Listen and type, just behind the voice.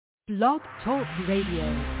Blog Talk Radio.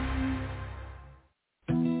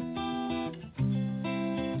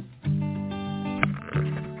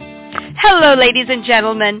 Hello, ladies and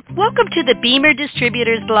gentlemen. Welcome to the BEMER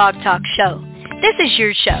Distributors Blog Talk Show. This is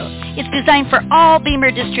your show. It's designed for all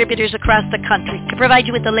BEMER distributors across the country to provide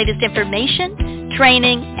you with the latest information,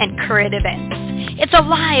 training, and current events. It's a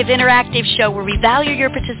live, interactive show where we value your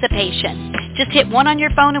participation. Just hit 1 on your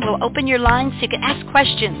phone and we'll open your lines so you can ask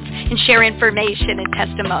questions and share information and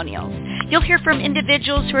testimonials. You'll hear from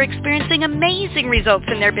individuals who are experiencing amazing results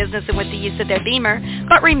in their business and with the use of their BEMER.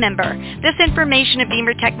 But remember, this information of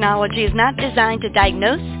BEMER technology is not designed to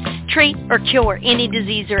diagnose, treat, or cure any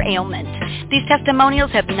disease or ailment. These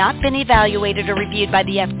testimonials have not been evaluated or reviewed by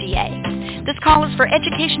the FDA. This call is for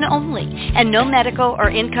education only, and no medical or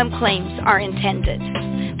income claims are intended.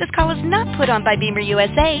 This call is not put on by BEMER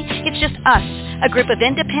USA. It's just us, a group of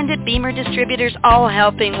independent BEMER distributors all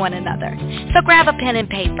helping one another. So grab a pen and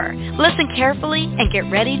paper, listen carefully, and get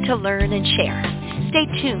ready to learn and share. Stay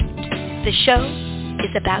tuned. The show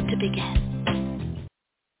is about to begin.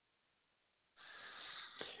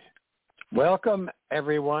 Welcome,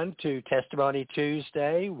 everyone, to Testimony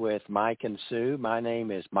Tuesday with Mike and Sue. My name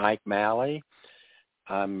is Mike Malley.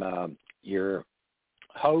 I'm your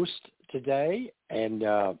host today, and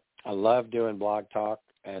I love doing Blog Talk,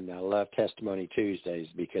 and I love Testimony Tuesdays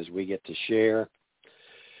because we get to share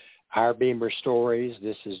our BEMER stories.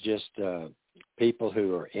 This is just people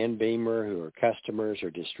who are in BEMER, who are customers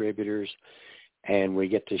or distributors, and we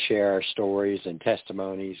get to share our stories and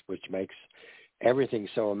testimonies, which makes everything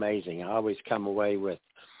so amazing. I always come away with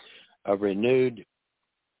a renewed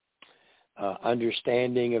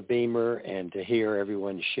understanding of BEMER, and to hear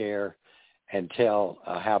everyone share and tell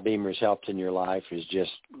how BEMER's helped in your life is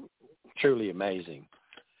just truly amazing.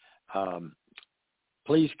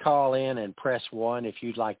 Please call in and press 1 if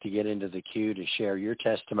you'd like to get into the queue to share your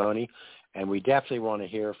testimony, and we definitely want to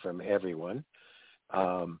hear from everyone.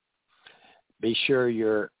 Be sure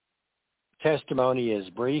your testimony is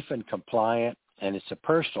brief and compliant, and it's a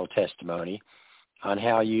personal testimony on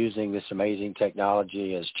how using this amazing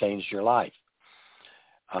technology has changed your life.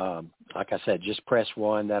 Like I said, just press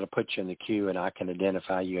 1. That'll put you in the queue, and I can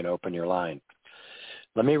identify you and open your line.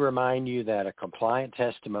 Let me remind you that a compliant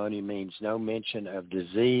testimony means no mention of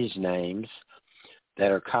disease names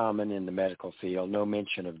that are common in the medical field, no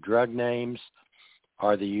mention of drug names,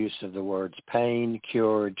 or the use of the words pain,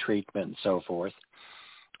 cured, treatment, and so forth.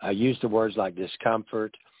 Use the words like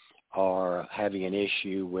discomfort or having an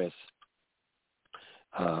issue with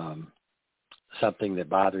something that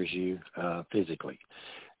bothers you physically.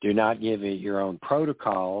 Do not give it your own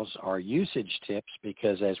protocols or usage tips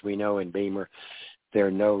because, as we know in BEMER, there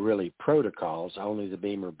are no really protocols, only the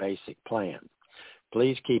BEMER Basic plan.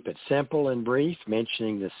 Please keep it simple and brief,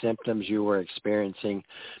 mentioning the symptoms you were experiencing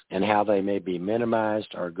and how they may be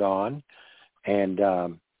minimized or gone. And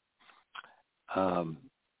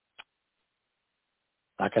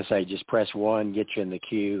like I say, just press 1, get you in the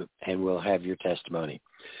queue, and we'll have your testimony.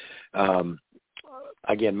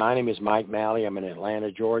 Again, my name is Mike Malley. I'm in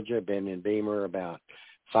Atlanta, Georgia. I've been in BEMER about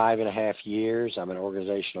 5.5 years. I'm an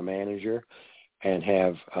organizational manager and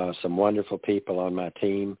have some wonderful people on my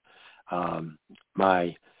team.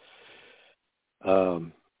 My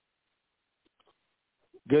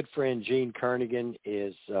good friend Gene Kernigan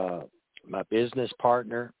is my business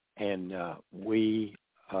partner, and we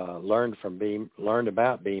learned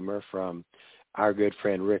about BEMER from our good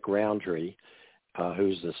friend Rick Roundtree,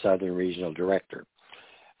 who's the Southern Regional Director.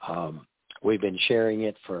 We've been sharing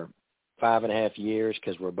it for 5.5 years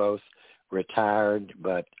because we're both retired,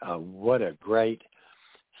 but what a great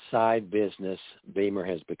side business BEMER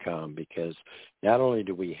has become, because not only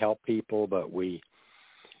do we help people, but we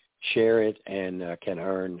share it and can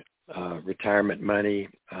earn retirement money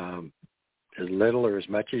as little or as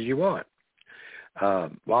much as you want.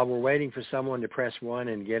 While we're waiting for someone to press 1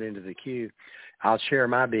 and get into the queue, I'll share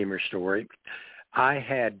my BEMER story. I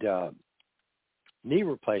had knee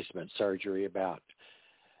replacement surgery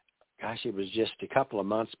it was just a couple of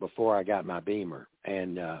months before I got my BEMER.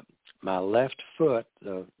 And my left foot,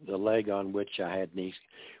 the leg on which I had knee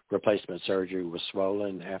replacement surgery, was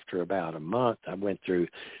swollen. After about a month, I went through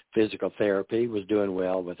physical therapy, was doing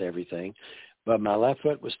well with everything, but my left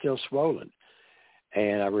foot was still swollen.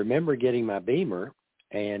 And I remember getting my BEMER,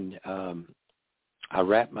 and I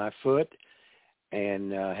wrapped my foot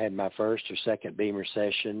and had my first or second BEMER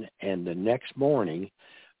session, and the next morning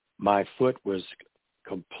my foot was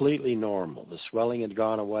completely normal. The swelling had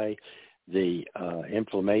gone away, the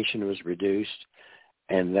inflammation was reduced,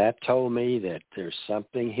 and that told me that there's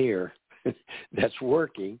something here that's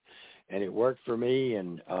working, and it worked for me,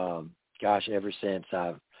 and ever since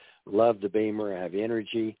I've love the BEMER, have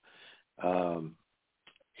energy.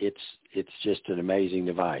 It's just an amazing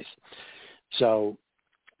device. So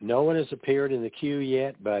no one has appeared in the queue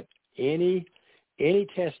yet, but any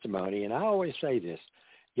testimony, and I always say this,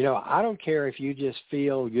 I don't care if you just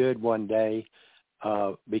feel good one day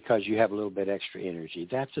because you have a little bit extra energy.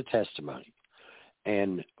 That's a testimony.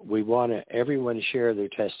 And we want everyone to share their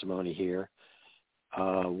testimony here,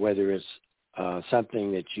 whether it's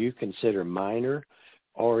something that you consider minor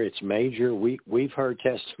or it's major. We've heard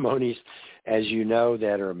testimonies, as you know,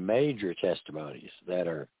 that are major testimonies that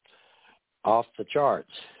are off the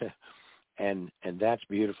charts, and that's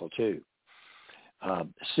beautiful too.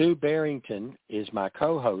 Sue Barrington is my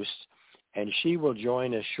co-host, and she will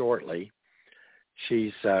join us shortly.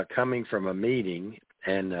 She's coming from a meeting,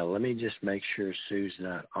 and let me just make sure Sue's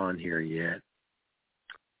not on here yet.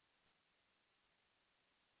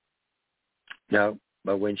 No,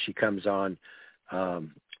 but when she comes on,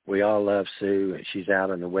 we all love Sue. She's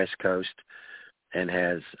out on the West Coast and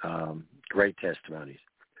has great testimonies.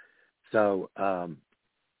 So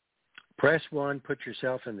press 1, put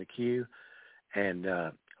yourself in the queue, and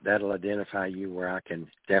that'll identify you where I can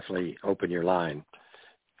definitely open your line.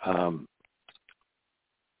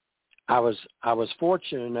 I was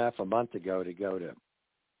fortunate enough a month ago to go to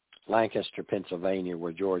Lancaster, Pennsylvania,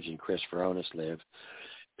 where George and Chris Veronis live.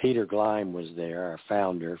 Peter Gleim was there, our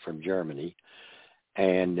founder from Germany,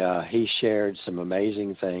 and he shared some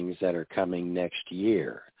amazing things that are coming next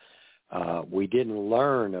year. We didn't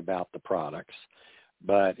learn about the products,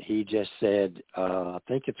 but he just said, I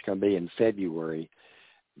think it's going to be in February,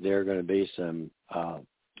 there are going to be some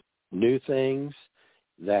new things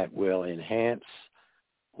that will enhance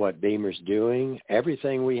what BEMER's doing.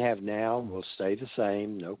 Everything we have now will stay the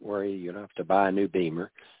same. Don't worry, you don't have to buy a new BEMER.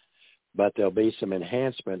 But there'll be some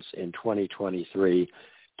enhancements in 2023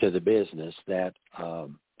 to the business that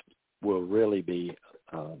will really be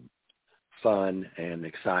fun and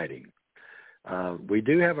exciting. We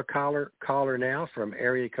do have a caller now from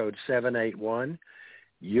area code 781.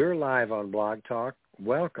 You're live on Blog Talk.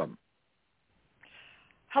 Welcome.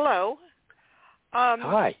 Hello.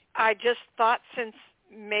 Hi. I just thought since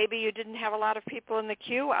maybe you didn't have a lot of people in the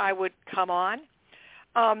queue, I would come on.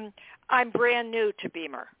 I'm brand new to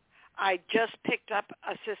BEMER. I just picked up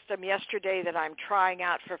a system yesterday that I'm trying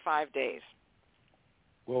out for 5 days.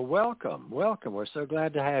 Well, welcome. We're so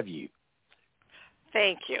glad to have you.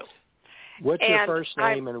 Thank you. What's your first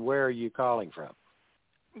name and where are you calling from?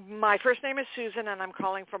 My first name is Susan, and I'm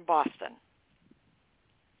calling from Boston.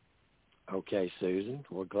 Okay, Susan.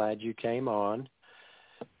 We're glad you came on.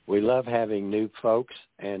 We love having new folks,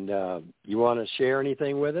 and you want to share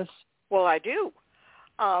anything with us? Well, I do.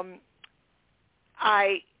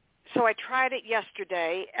 So I tried it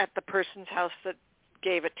yesterday at the person's house that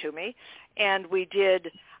gave it to me, and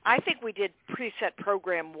I think we did preset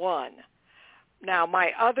program 1. Now,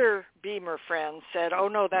 my other BEMER friends said, oh,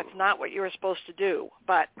 no, that's not what you were supposed to do,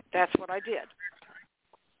 but that's what I did.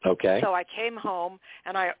 Okay. So I came home,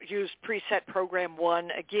 and I used preset program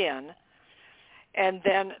 1 again, and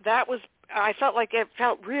then I felt like it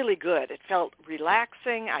felt really good. It felt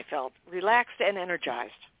relaxing. I felt relaxed and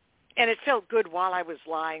energized. And it felt good while I was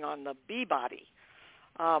lying on the bee body.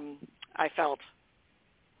 I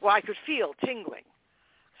could feel tingling.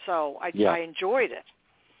 So I enjoyed it.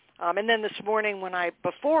 And then this morning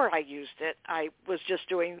before I used it, I was just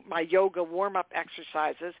doing my yoga warm-up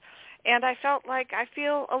exercises, and I felt like I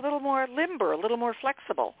feel a little more limber, a little more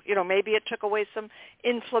flexible. Maybe it took away some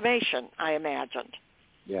inflammation, I imagined.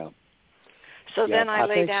 Yeah. So then I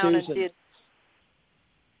lay down and did.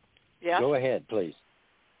 Yes? Go ahead, please.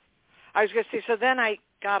 I was going to say, so then I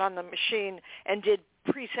got on the machine and did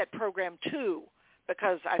preset program 2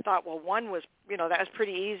 because I thought, well, 1 was, that was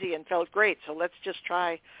pretty easy and felt great, so let's just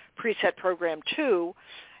try preset program 2.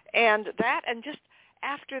 And just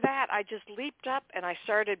after that, I just leaped up and I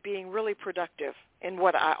started being really productive in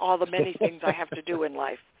all the many things I have to do in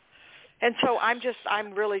life. And so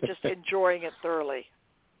I'm really just enjoying it thoroughly.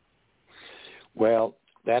 Well,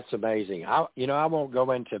 that's amazing. I won't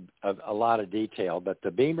go into a lot of detail, but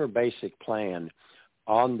the BEMER Basic plan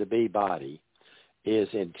on the bee body is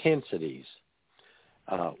intensities.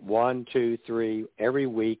 1, 2, 3. Every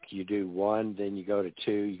week you do 1, then you go to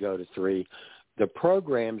 2, you go to 3. The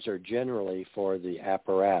programs are generally for the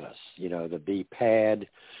apparatus, the bee pad,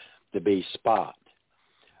 the bee spot.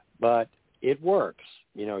 But it works.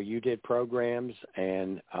 You did programs,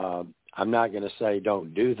 and I'm not going to say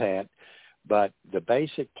don't do that. But the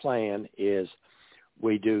basic plan is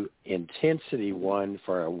we do intensity 1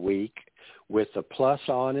 for a week with the plus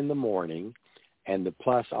on in the morning and the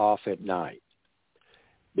plus off at night,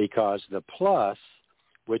 because the plus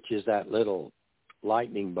which is that little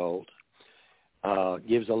lightning bolt,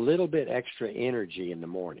 gives a little bit extra energy in the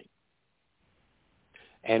morning.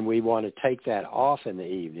 And we want to take that off in the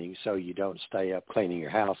evening so you don't stay up cleaning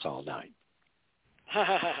your house all night.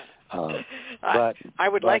 I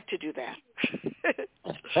would like to do that.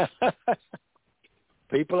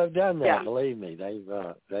 People have done that, believe me.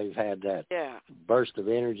 They've had that burst of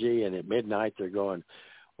energy, and at midnight they're going,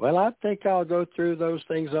 well, I think I'll go through those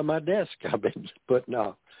things on my desk I've been putting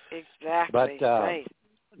off. Exactly. But right.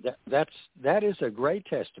 that is a great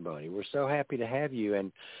testimony. We're so happy to have you,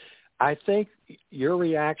 and I think your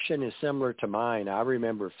reaction is similar to mine. I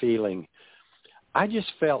remember feeling, I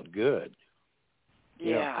just felt good.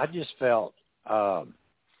 You know, I just felt,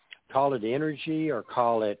 call it energy or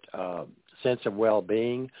call it sense of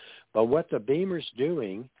well-being. But what the BEMER's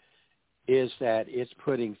doing is that it's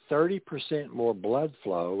putting 30% more blood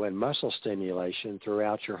flow and muscle stimulation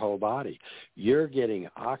throughout your whole body. You're getting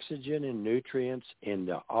oxygen and nutrients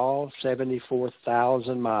into all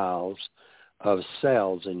 74,000 miles of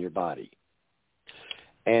cells in your body.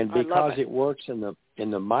 And because it works in the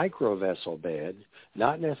microvessel bed,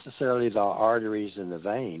 not necessarily the arteries and the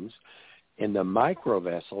veins, in the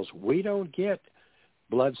microvessels, we don't get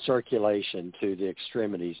blood circulation to the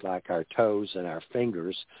extremities like our toes and our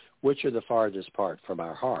fingers, which are the farthest part from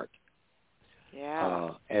our heart.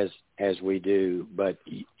 As we do. But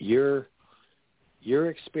you're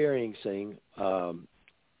experiencing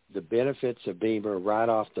the benefits of BEMER right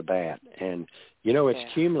off the bat. And, you know,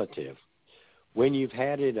 it's cumulative. When you've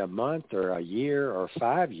had it a month or a year or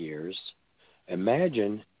 5 years,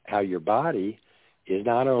 imagine how your body is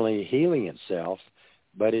not only healing itself,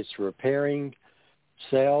 but it's repairing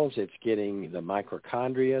cells. It's getting the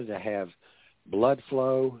mitochondria to have blood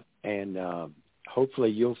flow, and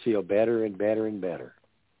hopefully you'll feel better and better and better.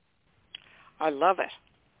 I love it.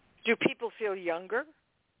 Do people feel younger?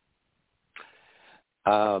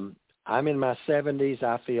 I'm in my 70s.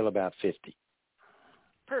 I feel about 50.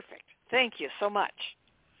 Perfect. Thank you so much.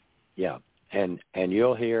 Yeah, and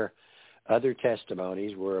you'll hear other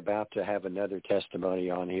testimonies. We're about to have another testimony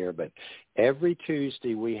on here, but every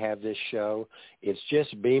Tuesday we have this show. It's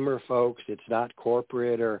just BEMER folks. It's not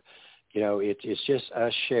corporate or, you know, it's just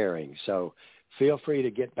us sharing. So feel free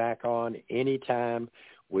to get back on anytime.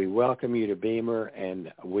 We welcome you to BEMER,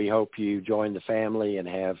 and we hope you join the family and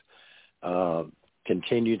have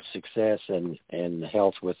continued success and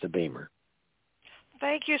health with the BEMER.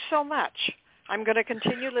 Thank you so much. I'm going to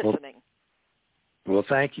continue listening. Well,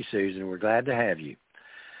 thank you, Susan. We're glad to have you.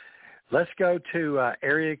 Let's go to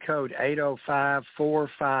area code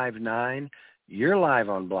 805-459. You're live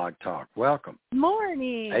on Blog Talk. Welcome.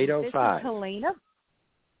 Morning. 805. This is Helena.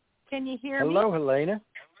 Can you hear me? Hello, Helena.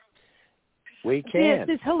 We can.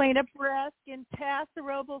 This is Helena Bresk in Paso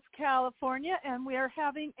Robles, California, and we are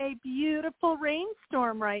having a beautiful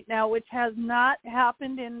rainstorm right now, which has not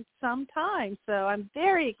happened in some time. So I'm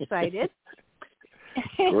very excited.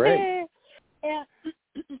 Great.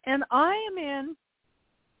 And I am in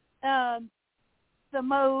the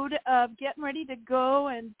mode of getting ready to go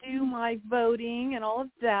and do my voting and all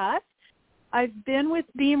of that. I've been with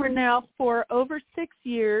BEMER now for over 6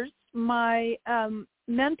 years. My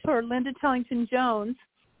mentor, Linda Tellington-Jones,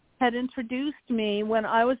 had introduced me when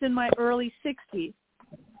I was in my early 60s.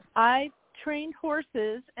 I've trained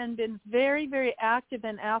horses and been very, very active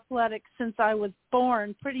and athletic since I was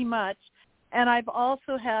born, pretty much. And I've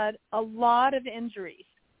also had a lot of injuries,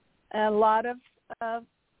 a lot of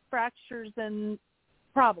fractures and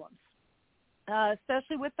problems,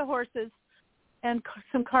 especially with the horses and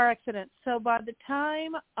some car accidents. So by the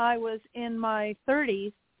time I was in my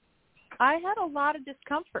 30s, I had a lot of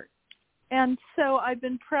discomfort. And so I've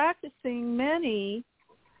been practicing many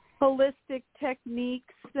holistic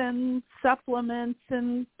techniques and supplements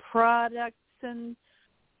and products and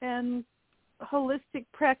holistic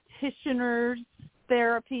practitioners,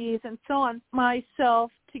 therapies, and so on,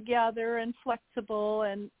 myself together and flexible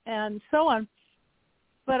and so on.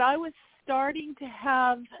 But I was starting to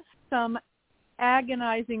have some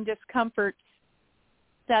agonizing discomforts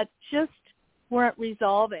that just weren't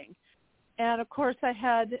resolving. And, of course, I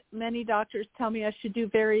had many doctors tell me I should do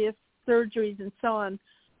various surgeries and so on,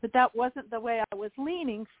 but that wasn't the way I was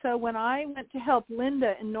leaning. So when I went to help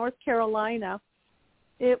Linda in North Carolina,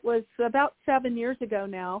 it was about 7 years ago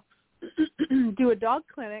now, do a dog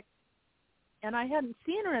clinic, and I hadn't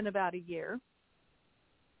seen her in about a year.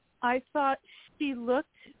 I thought she looked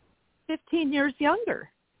 15 years younger.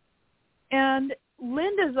 And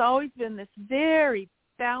Linda's always been this very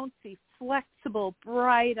bouncy, flexible,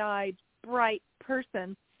 bright-eyed, bright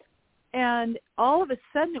person. And all of a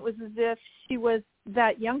sudden it was as if she was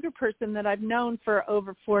that younger person that I've known for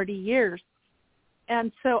over 40 years.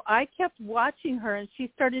 And so I kept watching her, and she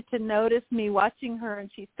started to notice me watching her, and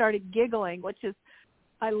she started giggling, which is,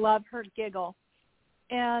 I love her giggle.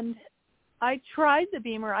 And I tried the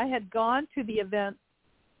BEMER. I had gone to the event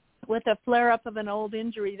with a flare-up of an old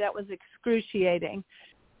injury that was excruciating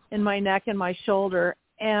in my neck and my shoulder,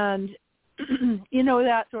 and,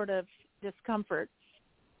 that sort of discomfort.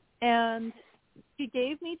 And she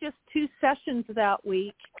gave me just 2 sessions that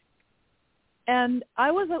week, and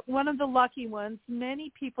I was one of the lucky ones.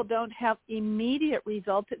 Many people don't have immediate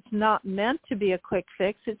results. It's not meant to be a quick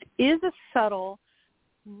fix. It is a subtle,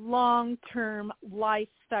 long-term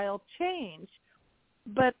lifestyle change.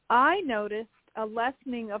 But I noticed a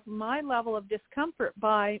lessening of my level of discomfort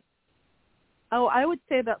by, I would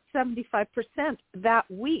say about 75% that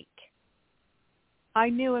week. I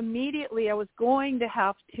knew immediately I was going to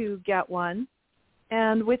have to get one.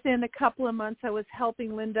 And within a couple of months, I was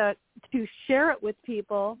helping Linda to share it with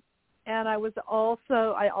people. And I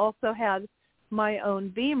also had my own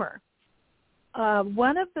BEMER.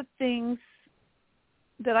 One of the things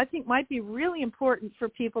that I think might be really important for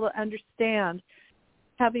people to understand,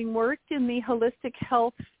 having worked in the holistic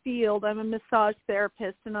health field, I'm a massage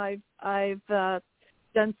therapist, and I've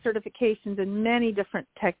done certifications in many different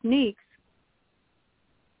techniques.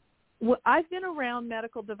 I've been around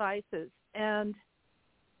medical devices, and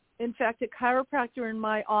in fact, a chiropractor in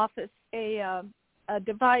my office, a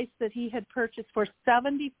device that he had purchased for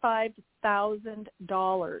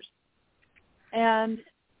 $75,000, and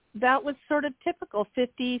that was sort of typical,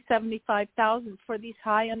 $50,000, $75,000 for these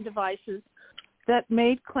high-end devices that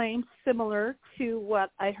made claims similar to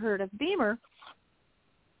what I heard of BEMER.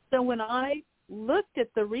 So when I looked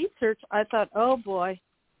at the research, I thought, oh boy,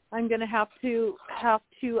 I'm going to have to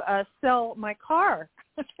sell my car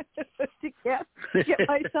to get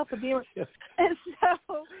myself a BEMER. And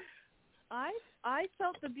so I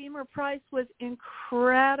felt the BEMER price was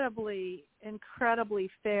incredibly, incredibly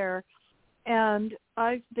fair. And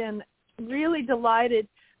I've been really delighted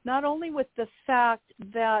not only with the fact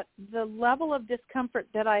that the level of discomfort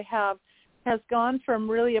that I have has gone from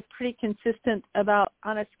really a pretty consistent about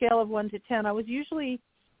on a scale of 1 to 10. I was usually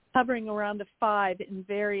hovering around a 5 in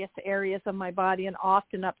various areas of my body and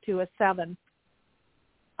often up to a 7.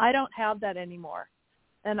 I don't have that anymore.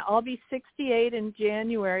 And I'll be 68 in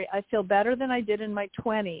January. I feel better than I did in my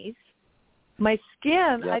 20s. My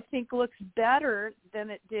skin, I think, looks better than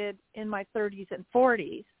it did in my 30s and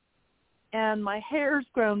 40s. And my hair's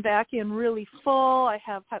grown back in really full. I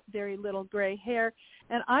have very little gray hair.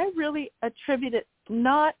 And I really attribute it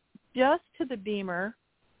not just to the BEMER,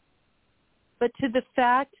 but to the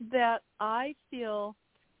fact that I feel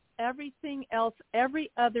everything else,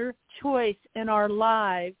 every other choice in our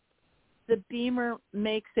lives, the BEMER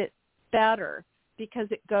makes it better because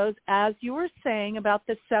it goes, as you were saying, about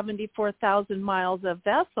the 74,000 miles of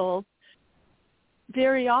vessels.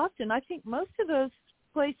 Very often, I think most of those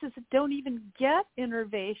places don't even get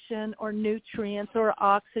innervation or nutrients or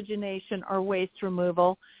oxygenation or waste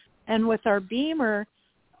removal. And with our BEMER,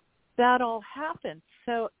 that all happens.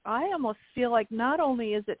 So I almost feel like not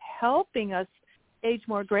only is it helping us age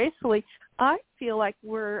more gracefully, I feel like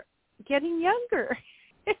we're getting younger.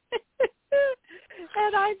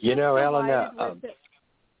 And I'm Elena,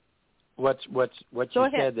 what you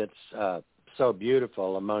said that's so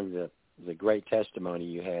beautiful among the great testimony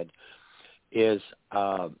you had is,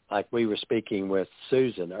 like we were speaking with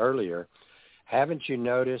Susan earlier, haven't you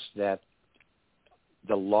noticed that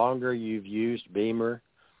the longer you've used BEMER,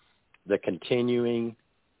 the continuing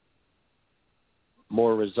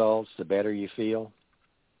more results, the better you feel?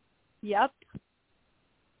 Yep.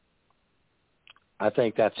 I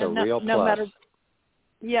think that's a real plus.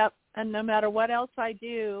 Yep. And no matter what else I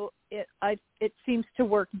do, it seems to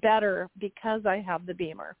work better because I have the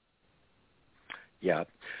BEMER. Yeah.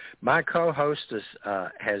 My co-hostess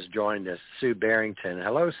has joined us, Sue Barrington.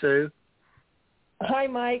 Hello, Sue. Hi,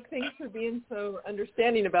 Mike. Thanks for being so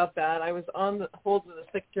understanding about that. I was on the hold with the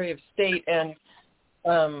Secretary of State, and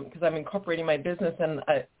because I'm incorporating my business, and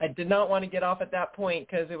I did not want to get off at that point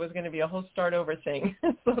because it was going to be a whole start over thing.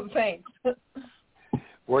 So thanks.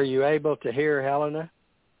 Were you able to hear Helena?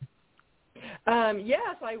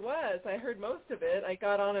 Yes, I was. I heard most of it. I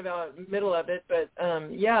got on about middle of it, but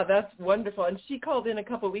yeah, that's wonderful. And she called in a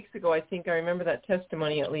couple of weeks ago, I think. I remember that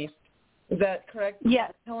testimony at least. Is that correct?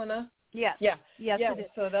 Yes. Helena? Yes. Yeah. Yes, yeah. it is.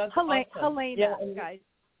 So that's Helena, awesome. guys.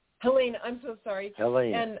 Helena, I'm so sorry.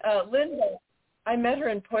 Helena. And Linda, I met her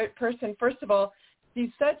in person. First of all, she's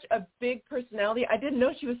such a big personality. I didn't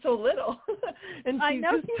know she was so little. And she's I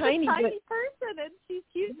know just she's tiny, a tiny person, and she's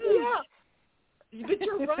huge. Yeah. But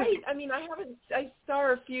you're right. I mean, I saw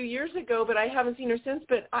her a few years ago, but I haven't seen her since.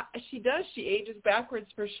 But she does. She ages backwards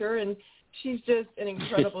for sure, and she's just an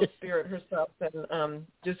incredible spirit herself, and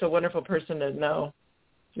just a wonderful person to know.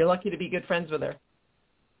 You're lucky to be good friends with her.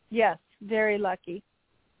 Yes, very lucky.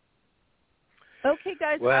 Okay,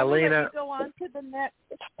 guys, well, I will Lena, let you go on to the next.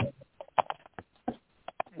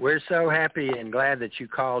 We're so happy and glad that you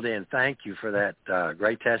called in. Thank you for that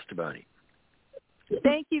great testimony.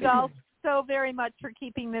 Thank you all so very much for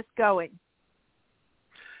keeping this going.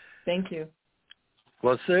 Thank you.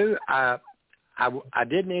 Well, Sue, I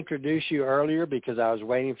didn't introduce you earlier because I was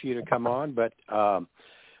waiting for you to come on, but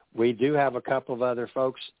we do have a couple of other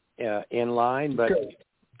folks in line. But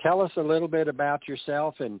tell us a little bit about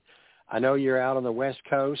yourself. And I know you're out on the West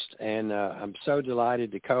Coast, and I'm so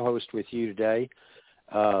delighted to co-host with you today.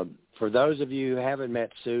 For those of you who haven't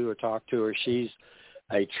met Sue or talked to her, she's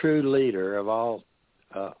a true leader of all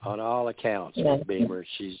on all accounts with BEMER.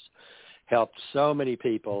 She's helped so many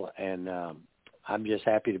people, and I'm just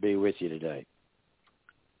happy to be with you today.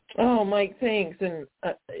 Oh, Mike, thanks. And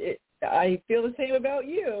I feel the same about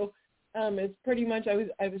you. It's pretty much, I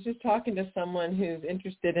was just talking to someone who's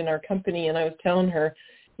interested in our company, and I was telling her,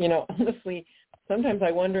 honestly, sometimes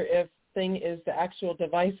I wonder if thing is the actual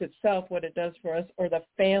device itself, what it does for us, or the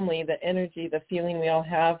family, the energy, the feeling we all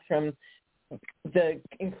have from the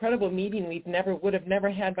incredible meeting we would have never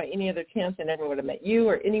had by any other chance. I never would have met you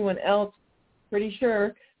or anyone else, pretty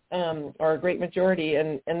sure, or a great majority.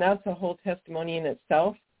 And that's a whole testimony in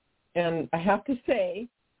itself. And I have to say,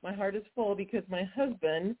 my heart is full because my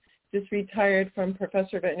husband just retired from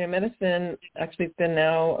professor of veterinary medicine. Actually, it's been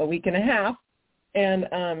now a week and a half. And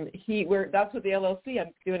that's what the LLC,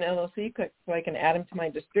 I'm doing an LLC so I can add him to my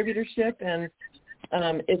distributorship. And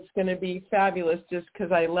it's going to be fabulous just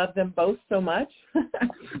because I love them both so much,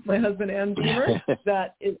 my husband and BEMER,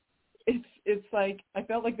 that it's like I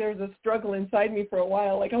felt like there was a struggle inside me for a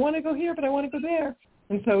while. Like, I want to go here, but I want to go there.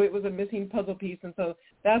 And so it was a missing puzzle piece. And so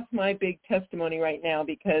that's my big testimony right now,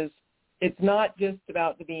 because it's not just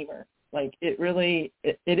about the BEMER. Like, it really,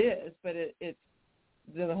 it is, but it's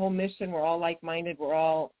the whole mission. We're all like-minded. We're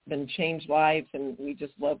all been changed lives, and we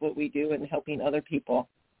just love what we do and helping other people.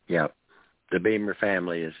 Yeah. The BEMER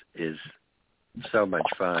family is so much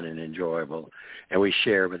fun and enjoyable, and we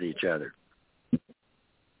share with each other.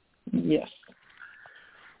 Yes.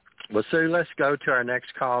 Well, Sue, let's go to our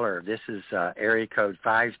next caller. This is area code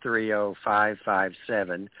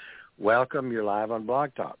 530557. Welcome. You're live on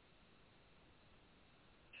Blog Talk.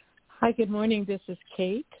 Hi, good morning. This is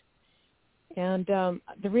Kate. And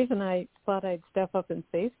the reason I thought I'd step up and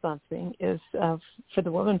say something is for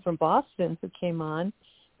the woman from Boston who came on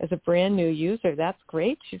as a brand new user. That's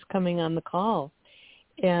great. She's coming on the call.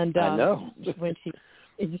 And I know. That's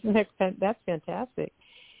fantastic.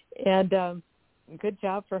 And good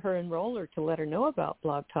job for her enroller to let her know about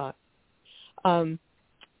Blog Talk. And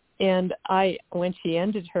when she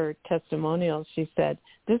ended her testimonial, she said,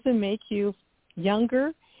 "Does it make you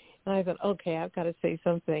younger?" And I thought, okay, I've got to say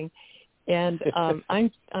something. And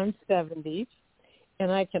I'm 70,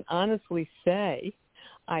 and I can honestly say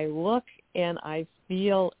I look and I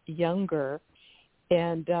feel younger.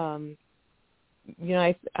 And we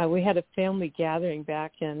had a family gathering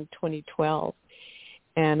back in 2012,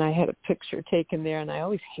 and I had a picture taken there, and I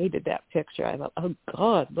always hated that picture. I thought, oh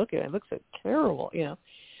God, look at it, it looks so terrible,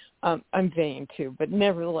 I'm vain too, but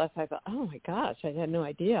nevertheless, I thought, oh my gosh, I had no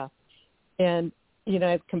idea. And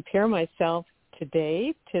I compare myself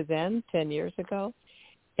today to then 10 years ago,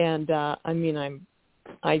 and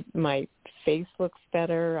my face looks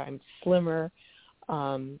better, I'm slimmer,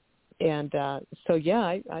 I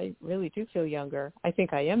really do feel younger. I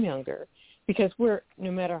think I am younger because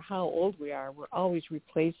no matter how old we are, we're always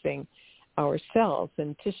replacing our cells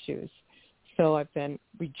and tissues. So I've been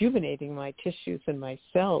rejuvenating my tissues and my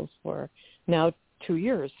cells for now 2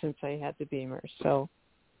 years since I had the BEMER. So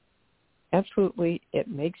absolutely, it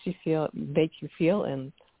makes you feel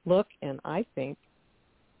and look, and I think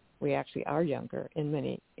we actually are younger in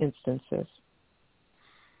many instances.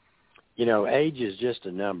 Age is just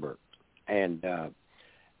a number, and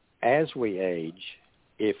as we age,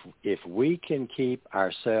 if we can keep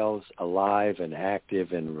our cells alive and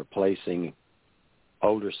active and replacing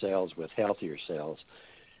older cells with healthier cells,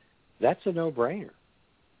 that's a no-brainer.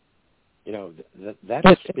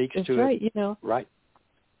 That speaks to right, it. Right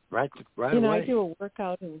away. I do a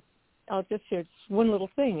workout, and I'll just share one little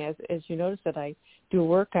thing. As you notice that I do a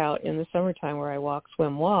workout in the summertime where I walk,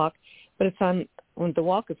 swim, walk, but when the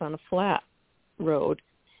walk is on a flat road.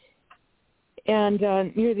 And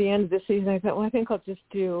near the end of the season, I thought, well, I think I'll just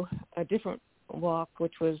do a different walk,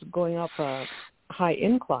 which was going up a high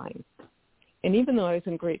incline. And even though I was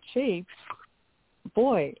in great shape,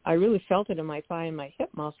 boy, I really felt it in my thigh and my hip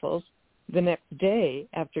muscles the next day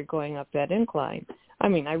after going up that incline. I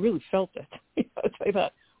mean, I really felt it. So I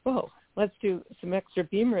thought, whoa, let's do some extra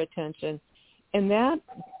BEMER attention. And that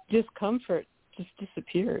discomfort just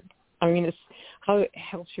disappeared. I mean, it's how it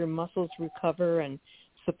helps your muscles recover and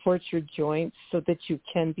supports your joints so that you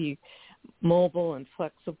can be mobile and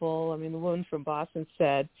flexible. I mean, the woman from Boston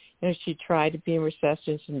said, she tried a BEMER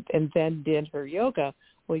session and then did her yoga.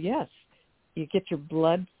 Well, yes, you get your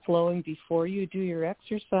blood flowing before you do your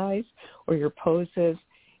exercise or your poses,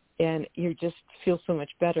 and you just feel so much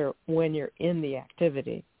better when you're in the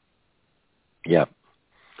activity. Yeah.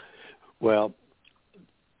 Well,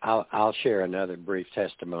 I'll share another brief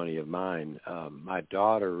testimony of mine. My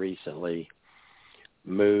daughter recently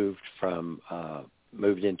moved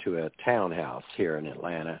into a townhouse here in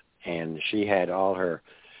Atlanta, and she had all her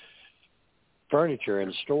furniture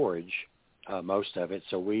in storage, most of it.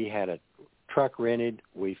 So we had a truck rented.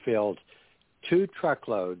 We filled 2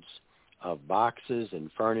 truckloads of boxes and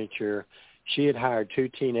furniture. She had hired 2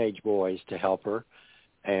 teenage boys to help her,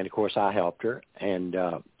 and of course I helped her. And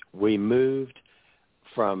we moved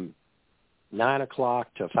from 9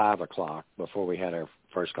 o'clock to 5 o'clock before we had our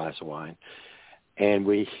first glass of wine. And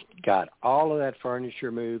we got all of that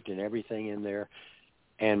furniture moved and everything in there.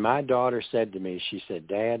 And my daughter said to me, she said,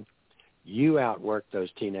 "Dad, you outworked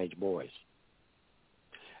those teenage boys."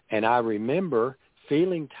 And I remember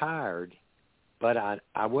feeling tired, but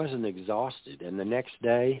I wasn't exhausted. And the next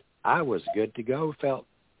day, I was good to go, felt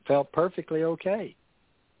perfectly okay.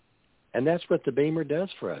 And that's what the BEMER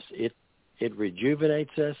does for us. It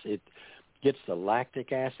rejuvenates us. It gets the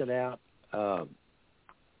lactic acid out.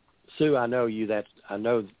 Sue, I know that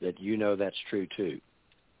you know that's true too.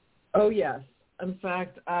 Oh yes. In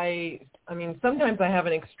fact, I mean, sometimes I have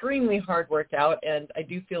an extremely hard workout, and I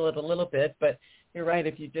do feel it a little bit. But you're right.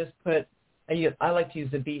 If you just I like to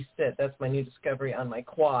use the V-Sit. That's my new discovery on my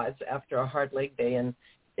quads after a hard leg day, and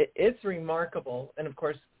it's remarkable. And of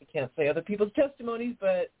course, you can't say other people's testimonies,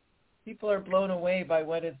 but people are blown away by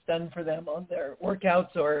what it's done for them on their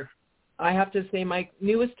workouts. Or I have to say my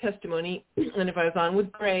newest testimony, and if I was on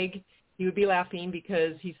with Greg, he would be laughing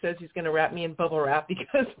because he says he's going to wrap me in bubble wrap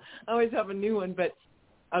because I always have a new one. But,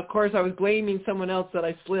 of course, I was blaming someone else that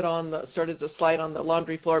I started to slide on the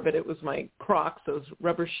laundry floor, but it was my Crocs, those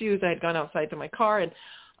rubber shoes. I had gone outside to my car, and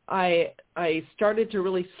I started to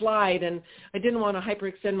really slide, and I didn't want to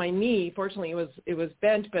hyperextend my knee. Fortunately, it was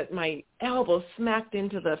bent, but my elbow smacked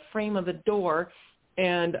into the frame of the door,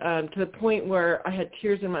 and to the point where I had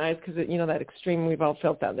tears in my eyes because, that extreme, we've all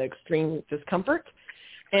felt that, the extreme discomfort.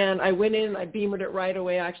 And I went in, I BEMER'd it right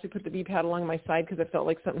away. I actually put the B-pad along my side because I felt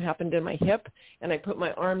like something happened in my hip, and I put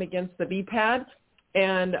my arm against the B-pad,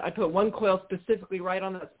 and I put one coil specifically right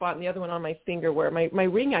on that spot and the other one on my finger where my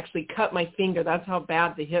ring actually cut my finger. That's how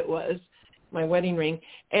bad the hit was, my wedding ring.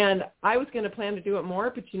 And I was going to plan to do it more,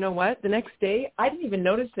 but you know what? The next day, I didn't even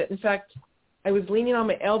notice it. In fact, I was leaning on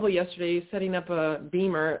my elbow yesterday setting up a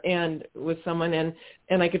BEMER and with someone, and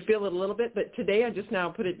I could feel it a little bit, but today I just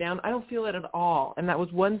now put it down. I don't feel it at all, and that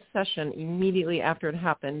was one session immediately after it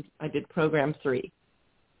happened. I did program 3.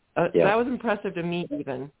 That was impressive to me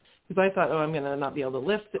even, because I thought, I'm going to not be able to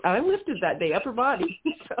lift. I lifted that day, upper body.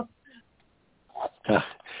 So.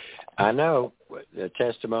 I know. The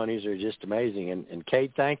testimonies are just amazing. And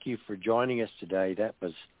Kate, thank you for joining us today.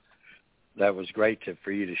 That was great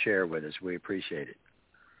for you to share with us. We appreciate it.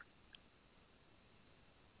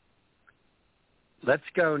 Let's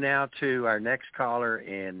go now to our next caller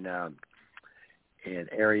in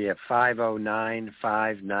area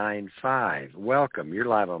 509-595. Welcome. You're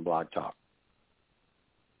live on Blog Talk.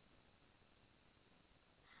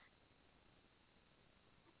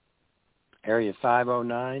 Area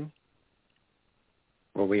 509.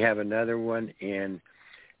 Well, we have another one in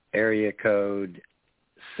area code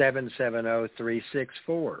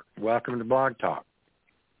 770-364. Welcome to Blog Talk.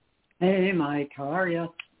 Hey, Mike. How are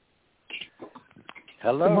you?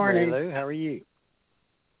 Hello, Mary Lou. How are you?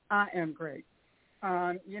 I am great.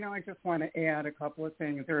 I just want to add a couple of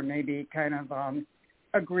things, or maybe kind of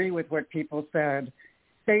agree with what people said.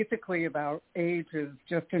 Basically, about age is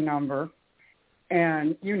just a number,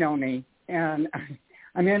 and you know me, and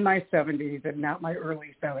I'm in my 70s and not my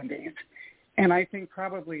early 70s, and I think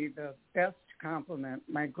probably the best compliment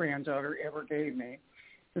my granddaughter ever gave me.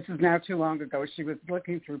 This is not too long ago. She was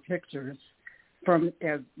looking through pictures from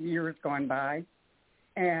as years gone by,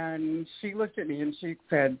 and she looked at me and she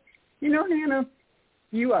said, Nana,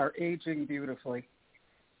 you are aging beautifully.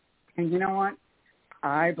 And you know what?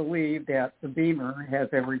 I believe that the BEMER has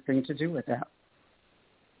everything to do with that.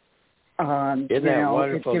 Isn't that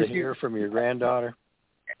wonderful to hear from your granddaughter?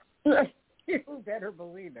 You better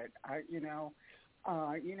believe it.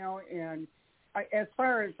 And as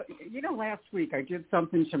far as, last week I did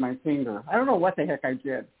something to my finger. I don't know what the heck I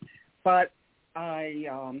did, but I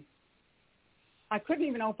couldn't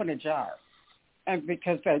even open a jar, and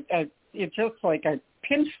because it just like I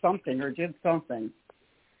pinched something or did something.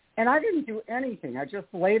 And I didn't do anything. I just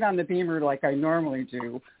laid on the BEMER like I normally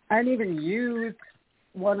do. I didn't even use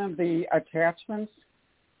one of the attachments,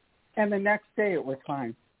 and the next day it was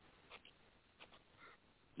fine.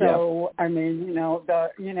 So, I mean,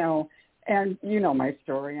 and my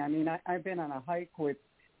story. I mean, I've been on a hike with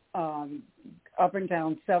up and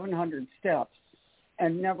down 700 steps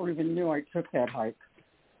and never even knew I took that hike.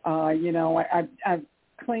 I've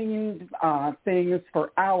cleaned things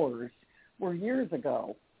for hours where years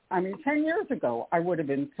ago, 10 years ago, I would have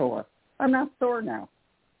been sore. I'm not sore now.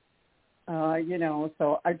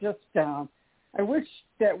 So I just, I wish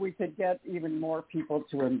that we could get even more people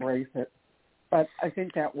to embrace it. But I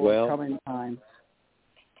think that will come in time.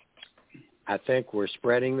 I think we're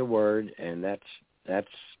spreading the word, and that's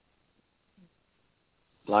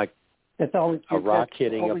like a rock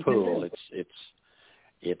hitting a pool.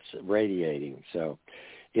 It's radiating. So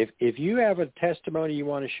if you have a testimony you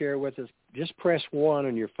want to share with us, just press 1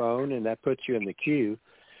 on your phone, and that puts you in the queue.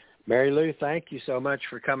 Mary Lou, thank you so much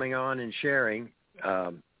for coming on and sharing.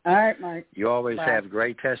 All right, Mike. You always have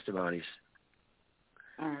great testimonies.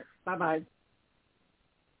 All right. Bye-bye.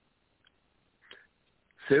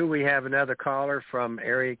 Sue, we have another caller from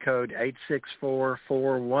area code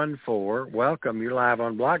 864-414. Welcome. You're live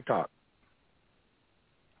on Blog Talk.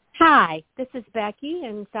 Hi, this is Becky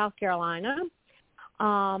in South Carolina.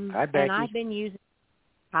 Hi, Becky. And I've been using.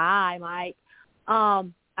 Hi, Mike.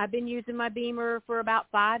 I've been using my BEMER for about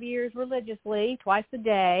 5 years religiously, twice a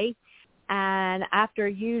day. And after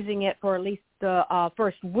using it for at least the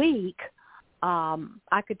first week,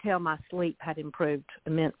 I could tell my sleep had improved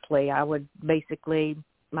immensely. I would basically,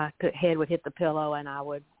 my head would hit the pillow and I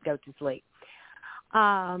would go to sleep.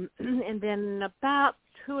 And then about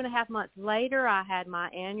 2.5 months later, I had my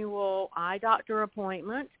annual eye doctor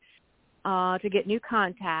appointment to get new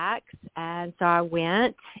contacts. And so I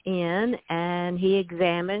went in and he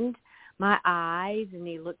examined my eyes and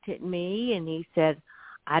he looked at me and he said,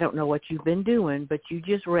 I don't know what you've been doing, but you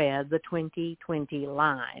just read the 20/20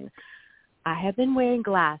 line. I have been wearing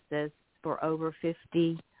glasses for over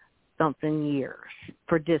 50-something years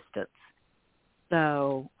for distance.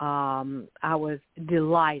 So I was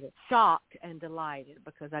delighted, shocked and delighted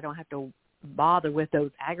because I don't have to bother with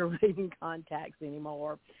those aggravating contacts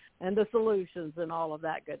anymore and the solutions and all of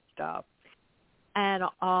that good stuff. And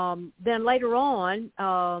then later on,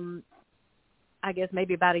 I guess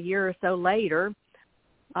maybe about a year or so later,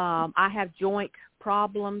 I have joint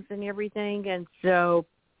problems and everything, and so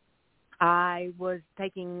I was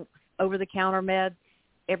taking over-the-counter meds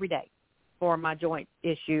every day for my joint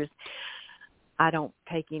issues. I don't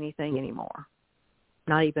take anything anymore,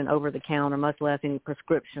 not even over-the-counter, much less any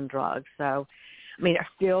prescription drugs. So, I mean,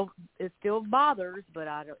 it still bothers, but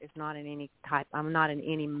it's not in any type. I'm not in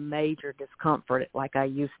any major discomfort like I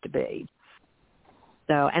used to be.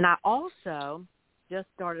 So, and I also just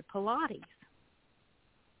started Pilates,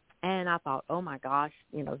 and I thought, oh my gosh,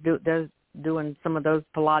 doing some of those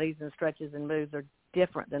Pilates and stretches and moves are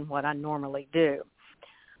different than what I normally do.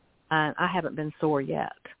 And I haven't been sore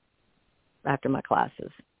yet after my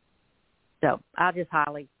classes. So I just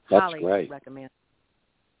highly recommend.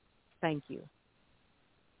 Thank you.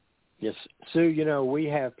 Yes, Sue, we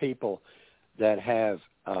have people that have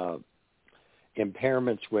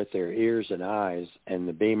impairments with their ears and eyes, and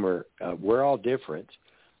the BEMER, we're all different,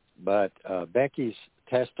 but Becky's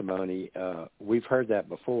testimony, we've heard that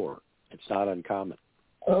before. It's not uncommon.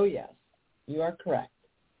 Oh, yes, you are correct.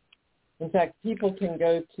 In fact, people can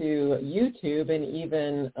go to YouTube and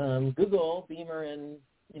even Google BEMER and,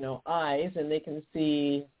 eyes, and they can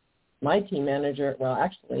see my team manager. Well,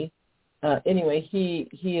 actually, anyway, he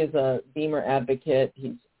is a BEMER advocate.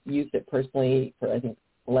 He's used it personally for, I think,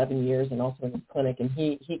 11 years and also in his clinic, and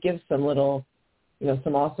he gives some little,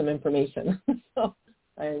 some awesome information. So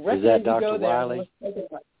I recommend is that you Dr. go there. Wiley?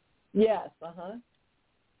 Yes, uh-huh.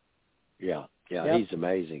 Yeah, yep. He's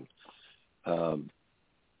amazing.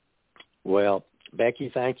 Well,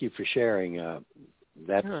 Becky, thank you for sharing.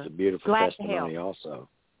 That's a beautiful testimony also.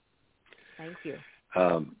 Thank you.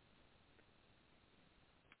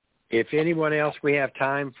 If anyone else, we have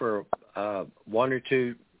time for one or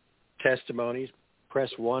two testimonies. Press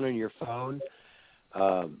 1 on your phone.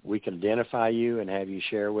 We can identify you and have you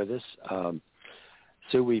share with us.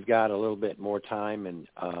 Sue, we've got a little bit more time, and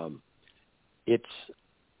it's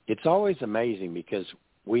it's always amazing because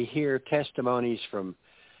we hear testimonies from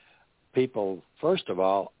people, first of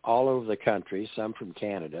all over the country, some from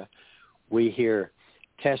Canada. We hear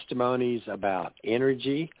testimonies about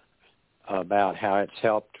energy, about how it's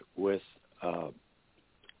helped with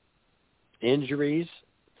injuries,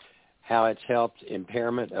 how it's helped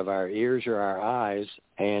impairment of our ears or our eyes,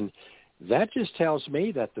 and that just tells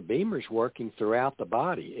me that the BEMER's working throughout the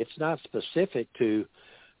body. It's not specific to,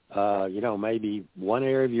 maybe one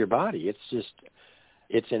area of your body.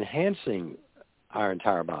 It's enhancing our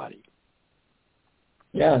entire body.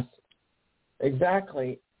 Yes,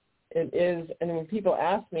 exactly. It is, and when people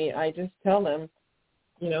ask me, I just tell them,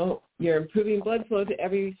 you're improving blood flow to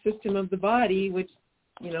every system of the body, which,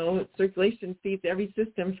 circulation feeds every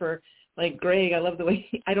system for, like Greg, I love the way,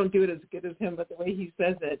 I don't do it as good as him, but the way he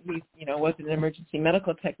says it, he, was an emergency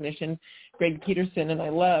medical technician, Greg Peterson, and I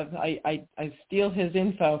steal his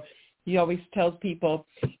info. He always tells people,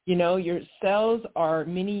 your cells are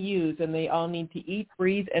mini yous and they all need to eat,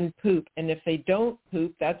 breathe, and poop. And if they don't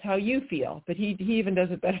poop, that's how you feel. But he even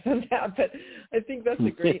does it better than that. But I think that's a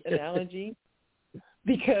great analogy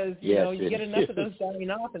because, you get enough of those dying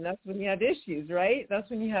off and that's when you have issues, right? That's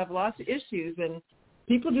when you have lots of issues. And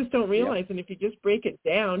people just don't realize. And if you just break it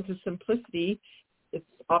down to simplicity, it's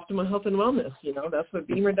optimal health and wellness. That's what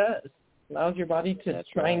BEMER does. Allows your body to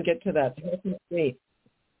try and get to that healthy state.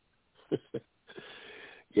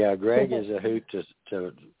 Yeah, Greg is a hoot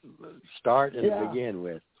to start and to begin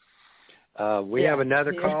with. We have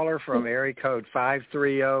another caller from area code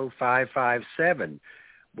 530-557.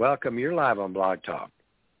 Welcome. You're live on Blog Talk.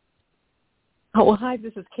 Oh, well, hi,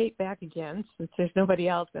 this is Kate back again, since there's nobody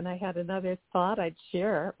else, and I had another thought I'd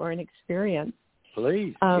share or an experience.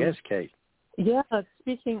 Please. Yes, Kate. Yeah,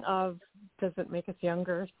 speaking of does it make us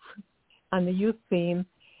younger, on the youth theme,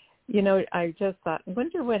 I just thought,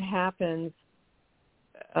 wonder what happens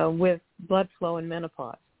with blood flow in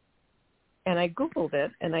menopause. And I Googled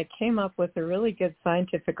it, and I came up with a really good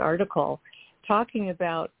scientific article talking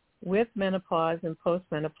about with menopause and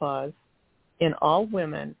postmenopause in all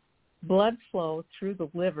women, blood flow through the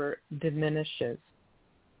liver diminishes.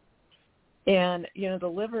 And, the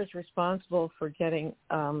liver is responsible for getting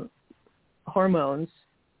hormones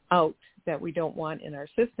out that we don't want in our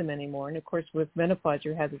system anymore. And, of course, with menopause,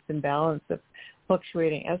 you have this imbalance of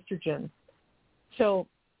fluctuating estrogen. So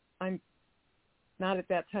I'm not at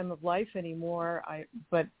that time of life anymore,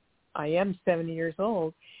 but I am 70 years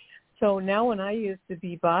old. So now when I use the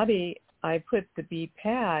B body, I put the B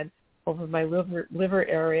pad over my liver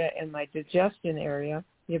area and my digestion area,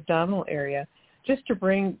 the abdominal area, just to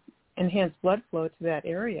bring enhanced blood flow to that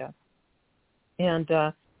area. And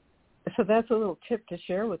so that's a little tip to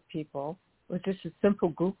share with people. It was just a simple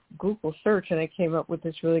Google search, and I came up with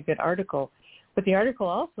this really good article. But the article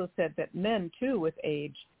also said that men, too, with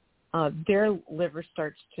age, their liver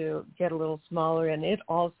starts to get a little smaller, and it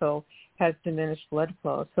also has diminished blood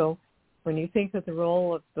flow. So when you think of the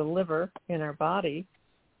role of the liver in our body,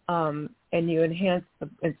 and you enhance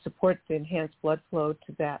and support the enhanced blood flow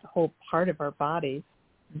to that whole part of our body,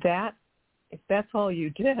 that if that's all you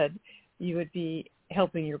did, you would be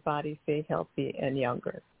helping your body stay healthy and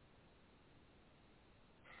younger.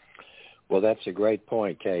 Well, that's a great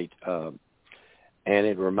point, Kate. And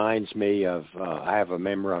it reminds me of, I have a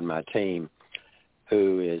member on my team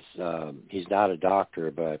who is, he's not a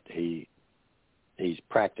doctor, but he's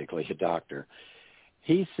practically a doctor.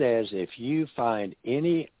 He says if you find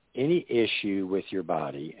any issue with your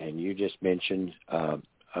body, and you just mentioned a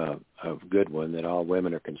good one that all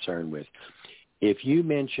women are concerned with, if you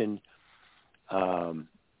mention an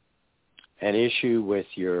issue with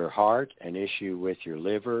your heart, an issue with your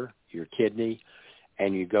liver, your kidney,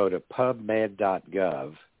 and you go to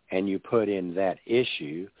pubmed.gov and you put in that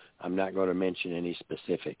issue, I'm not going to mention any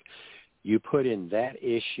specific, you put in that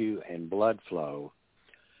issue and blood flow,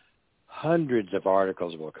 hundreds of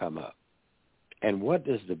articles will come up. And what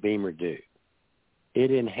does the BEMER do?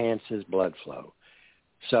 It enhances blood flow.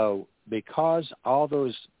 So because all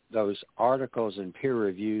those articles and peer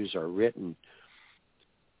reviews are written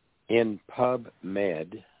in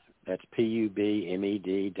PubMed, that's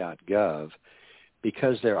PUBMED.gov,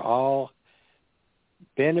 because they're all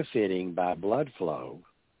benefiting by blood flow,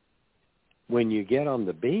 when you get on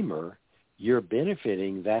the BEMER, you're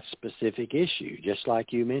benefiting that specific issue, just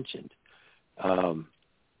like you mentioned.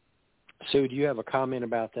 Sue, do you have a comment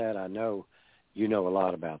about that? I know you know a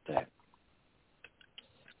lot about that.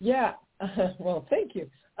 Yeah. Well, thank you.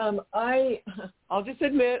 I'll just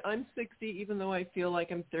admit I'm 60, even though I feel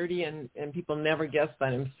like I'm 30, and people never guess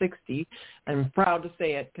that I'm 60. I'm proud to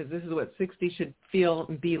say it because this is what 60 should feel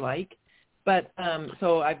and be like. But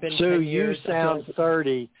so I've been Sue, 10 years. you sound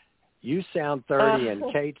 30. You sound 30, and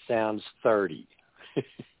Kate sounds 30.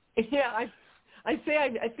 Yeah, I say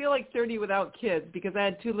I feel like 30 without kids because I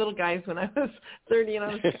had two little guys when I was 30, and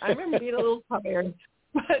I remember being a little tired.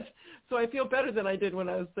 But so I feel better than I did when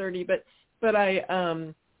I was 30. But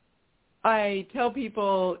I tell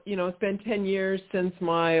people, it's been 10 years since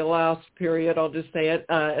my last period. I'll just say it,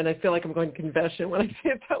 and I feel like I'm going to confession when I say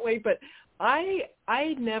it that way. But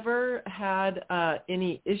I never had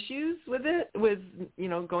any issues with it, with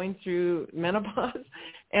going through menopause,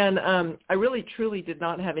 and I really truly did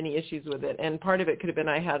not have any issues with it. And part of it could have been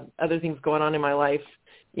I had other things going on in my life,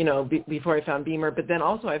 before I found BEMER. But then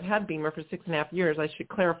also I've had BEMER for 6.5 years. I should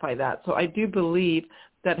clarify that. So I do believe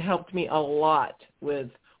that helped me a lot with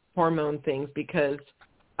hormone things, because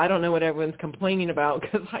I don't know what everyone's complaining about,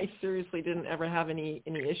 because I seriously didn't ever have any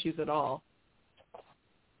issues at all.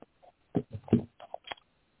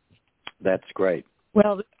 That's great.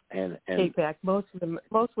 Well, and take back. Most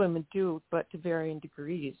women do, but to varying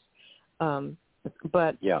degrees.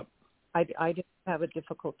 But yeah, I didn't have a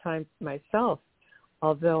difficult time myself.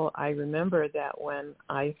 Although I remember that when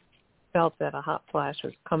I felt that a hot flash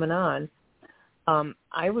was coming on,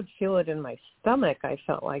 I would feel it in my stomach. I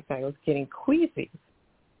felt like I was getting queasy.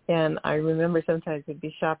 And I remember sometimes I'd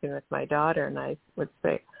be shopping with my daughter, and I would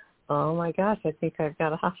say, "Oh, my gosh, I think I've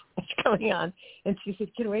got a hot flash coming on." And she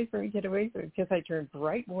said, "Get away from me, get away from me," because I turned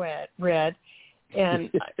bright red.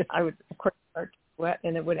 And I would, of course, start to sweat.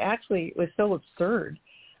 And it was so absurd.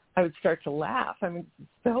 I would start to laugh. I mean, it's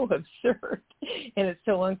so absurd, and it's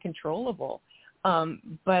so uncontrollable.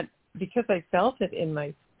 But because I felt it in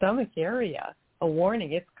my stomach area, a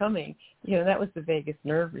warning, it's coming, that was the vagus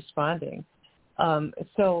nerve responding.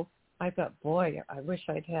 So I thought, boy, I wish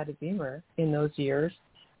I'd had a BEMER in those years.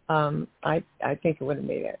 I think it would have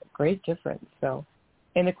made a great difference. So,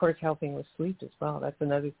 and of course, helping with sleep as well. That's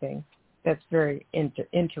another thing that's very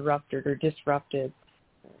interrupted or disrupted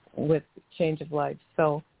with change of life.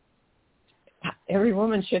 So every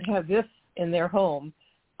woman should have this in their home.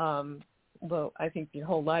 Well, I think your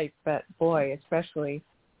whole life, but boy, especially,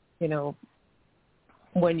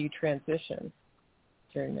 when you transition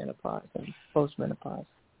during menopause and postmenopause.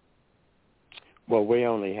 Well, we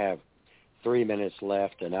only have 3 minutes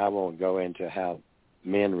left, and I won't go into how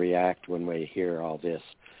men react when we hear all this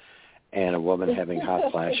and a woman having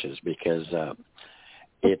hot flashes, because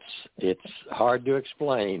it's hard to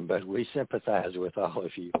explain, but we sympathize with all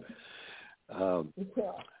of you.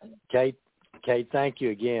 Kate, thank you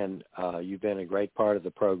again. You've been a great part of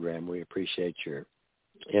the program. We appreciate your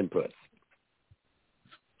input.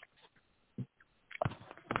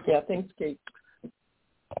 Yeah, thanks, Kate.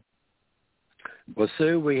 Well,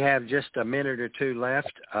 Sue, we have just a minute or two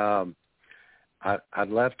left. I'd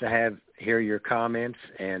love to hear your comments,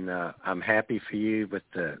 and I'm happy for you with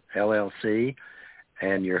the LLC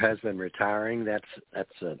and your husband retiring. That's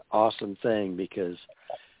an awesome thing, because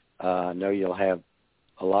I know you'll have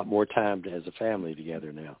a lot more time as a family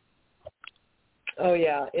together now. Oh,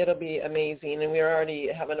 yeah, it'll be amazing, and we're already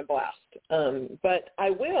having a blast. But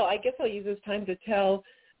I guess I'll use this time to tell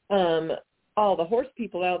all the horse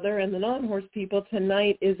people out there and the non-horse people,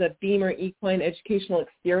 tonight is a BEMER Equine Educational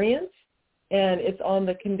Experience, and it's on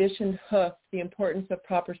the conditioned hoof, the importance of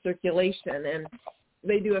proper circulation. And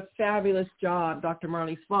they do a fabulous job, Dr.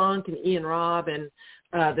 Marley Swank and Ian Robb, and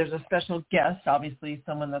there's a special guest, obviously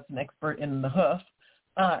someone that's an expert in the hoof.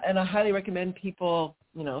 And I highly recommend people,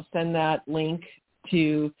 send that link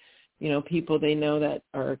to, people they know that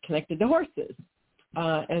are connected to horses.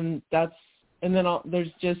 And then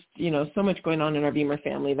there's just, so much going on in our BEMER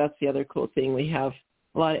family. That's the other cool thing. We have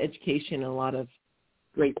a lot of education and a lot of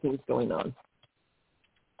great things going on.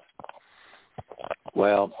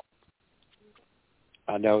 Well,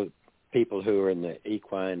 I know people who are in the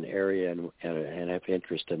equine area and have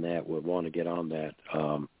interest in that would want to get on that.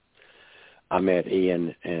 I met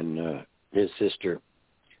Ian and his sister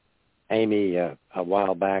Amy a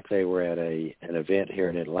while back. They were at an event here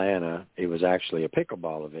in Atlanta. It was actually a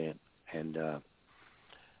pickleball event, and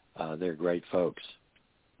they're great folks.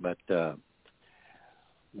 But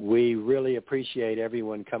we really appreciate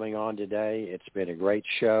everyone coming on today. It's been a great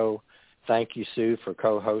show. Thank you, Sue, for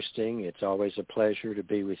co-hosting. It's always a pleasure to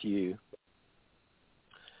be with you.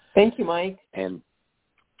 Thank you, Mike. And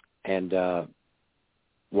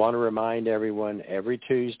want to remind everyone, every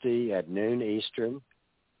Tuesday at noon Eastern,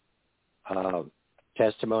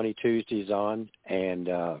 Testimony Tuesday's on, and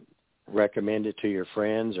recommend it to your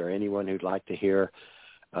friends or anyone who'd like to hear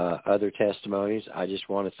other testimonies. I just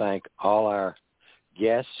want to thank all our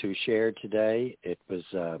guests who shared today. It was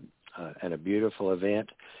a beautiful event,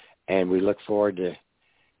 and we look forward to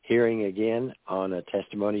hearing again on a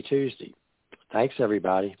Testimony Tuesday. Thanks,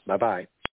 everybody. Bye-bye.